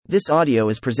This audio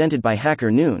is presented by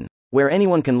Hacker Noon, where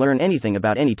anyone can learn anything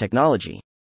about any technology.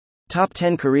 Top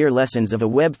 10 Career Lessons of a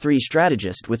Web3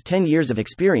 Strategist with 10 Years of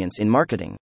Experience in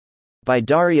Marketing. By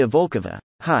Daria Volkova.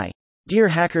 Hi. Dear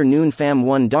Hacker Noon fam,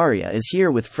 Daria is here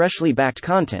with freshly backed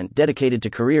content dedicated to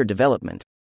career development.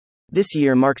 This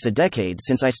year marks a decade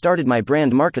since I started my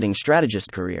brand marketing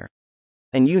strategist career.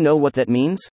 And you know what that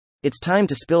means? It's time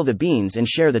to spill the beans and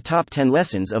share the top 10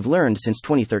 lessons I've learned since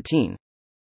 2013.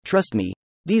 Trust me,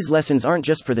 these lessons aren't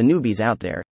just for the newbies out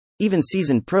there. Even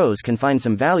seasoned pros can find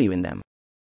some value in them.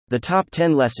 The top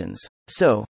 10 lessons.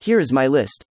 So, here is my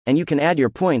list, and you can add your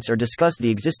points or discuss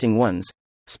the existing ones.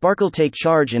 Sparkle, take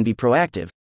charge and be proactive,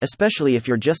 especially if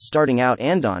you're just starting out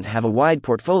and don't have a wide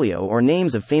portfolio or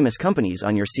names of famous companies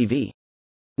on your CV.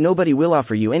 Nobody will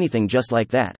offer you anything just like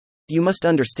that. You must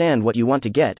understand what you want to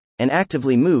get, and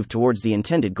actively move towards the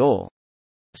intended goal.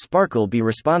 Sparkle, be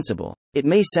responsible. It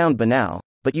may sound banal,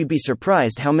 but you'd be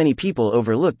surprised how many people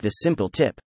overlook this simple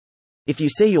tip. If you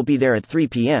say you'll be there at 3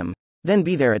 p.m., then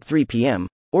be there at 3 p.m.,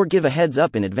 or give a heads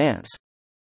up in advance.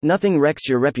 Nothing wrecks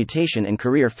your reputation and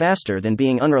career faster than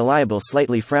being unreliable.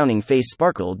 Slightly frowning face.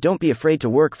 Sparkle, don't be afraid to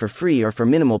work for free or for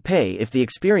minimal pay if the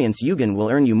experience you gain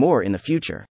will earn you more in the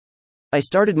future. I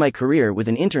started my career with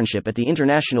an internship at the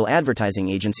international advertising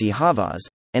agency Havas,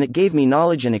 and it gave me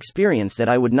knowledge and experience that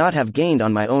I would not have gained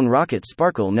on my own rocket.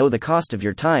 Sparkle, know the cost of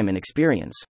your time and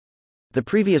experience. The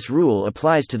previous rule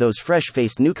applies to those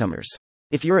fresh-faced newcomers.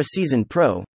 If you're a seasoned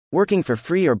pro, working for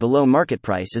free or below market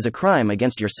price is a crime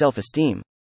against your self-esteem.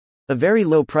 A very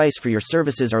low price for your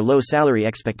services or low salary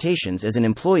expectations as an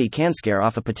employee can scare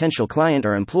off a potential client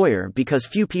or employer because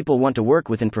few people want to work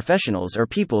within professionals or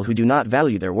people who do not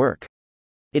value their work.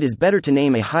 It is better to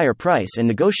name a higher price and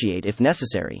negotiate if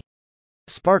necessary.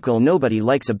 Sparkle, nobody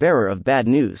likes a bearer of bad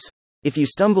news. If you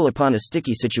stumble upon a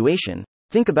sticky situation,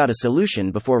 think about a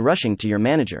solution before rushing to your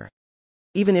manager.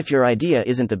 Even if your idea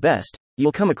isn't the best,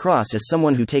 you'll come across as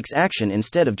someone who takes action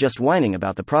instead of just whining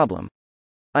about the problem.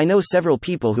 I know several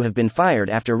people who have been fired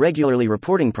after regularly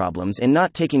reporting problems and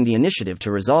not taking the initiative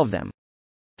to resolve them.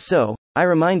 So, I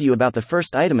remind you about the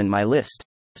first item in my list.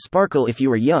 Sparkle, if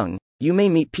you are young, you may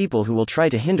meet people who will try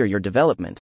to hinder your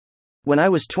development. When I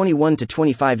was 21 to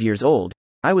 25 years old,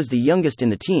 I was the youngest in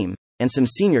the team, and some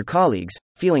senior colleagues,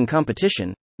 feeling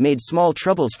competition, made small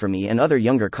troubles for me and other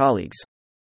younger colleagues.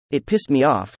 It pissed me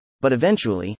off, but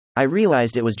eventually, I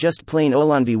realized it was just plain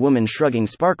old woman shrugging.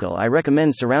 Sparkle, I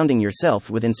recommend surrounding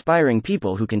yourself with inspiring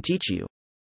people who can teach you.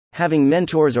 Having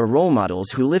mentors or role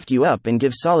models who lift you up and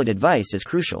give solid advice is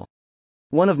crucial.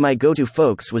 One of my go-to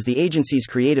folks was the agency's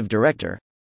creative director.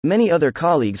 Many other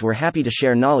colleagues were happy to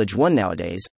share knowledge.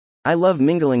 Nowadays, I love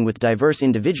mingling with diverse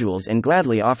individuals and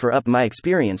gladly offer up my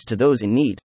experience to those in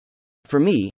need. For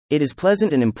me, it is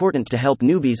pleasant and important to help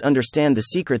newbies understand the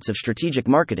secrets of strategic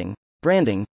marketing,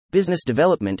 branding, business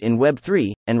development in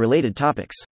Web3, and related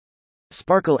topics.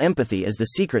 Sparkle, empathy is the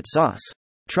secret sauce.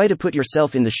 Try to put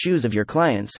yourself in the shoes of your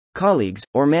clients, colleagues,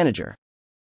 or manager.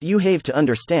 You have to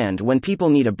understand when people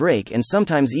need a break and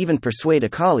sometimes even persuade a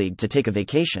colleague to take a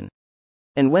vacation.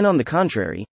 And when on the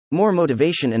contrary, more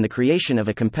motivation and the creation of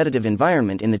a competitive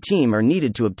environment in the team are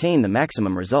needed to obtain the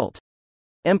maximum result.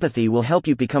 Empathy will help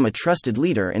you become a trusted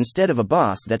leader instead of a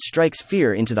boss that strikes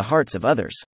fear into the hearts of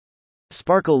others.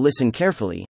 Sparkle, listen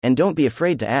carefully, and don't be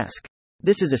afraid to ask.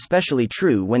 This is especially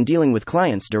true when dealing with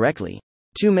clients directly.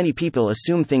 Too many people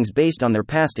assume things based on their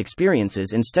past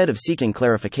experiences instead of seeking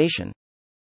clarification.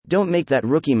 Don't make that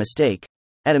rookie mistake.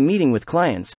 At a meeting with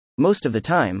clients, most of the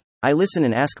time, I listen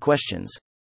and ask questions.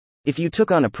 If you took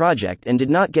on a project and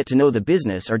did not get to know the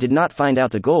business or did not find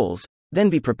out the goals, then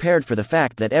be prepared for the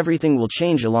fact that everything will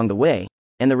change along the way,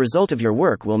 and the result of your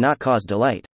work will not cause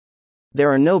delight.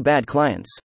 There are no bad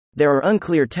clients. There are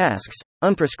unclear tasks,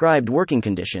 unprescribed working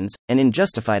conditions, and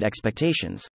unjustified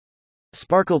expectations.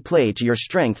 Sparkle, play to your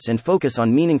strengths and focus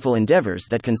on meaningful endeavors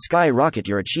that can skyrocket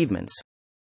your achievements.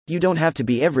 You don't have to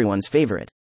be everyone's favorite.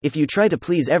 If you try to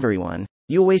please everyone,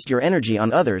 you'll waste your energy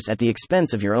on others at the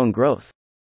expense of your own growth.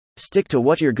 Stick to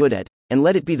what you're good at, and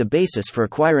let it be the basis for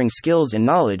acquiring skills and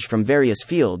knowledge from various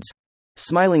fields.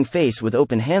 Smiling face with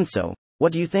open hand. So,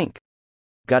 what do you think?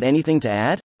 Got anything to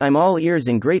add? I'm all ears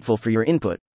and grateful for your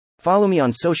input. Follow me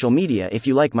on social media if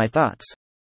you like my thoughts.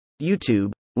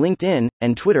 YouTube, LinkedIn,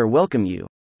 and Twitter welcome you.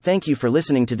 Thank you for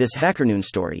listening to this HackerNoon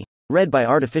story, read by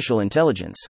Artificial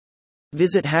Intelligence.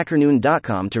 Visit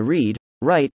hackernoon.com to read,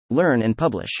 write, learn and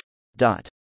publish.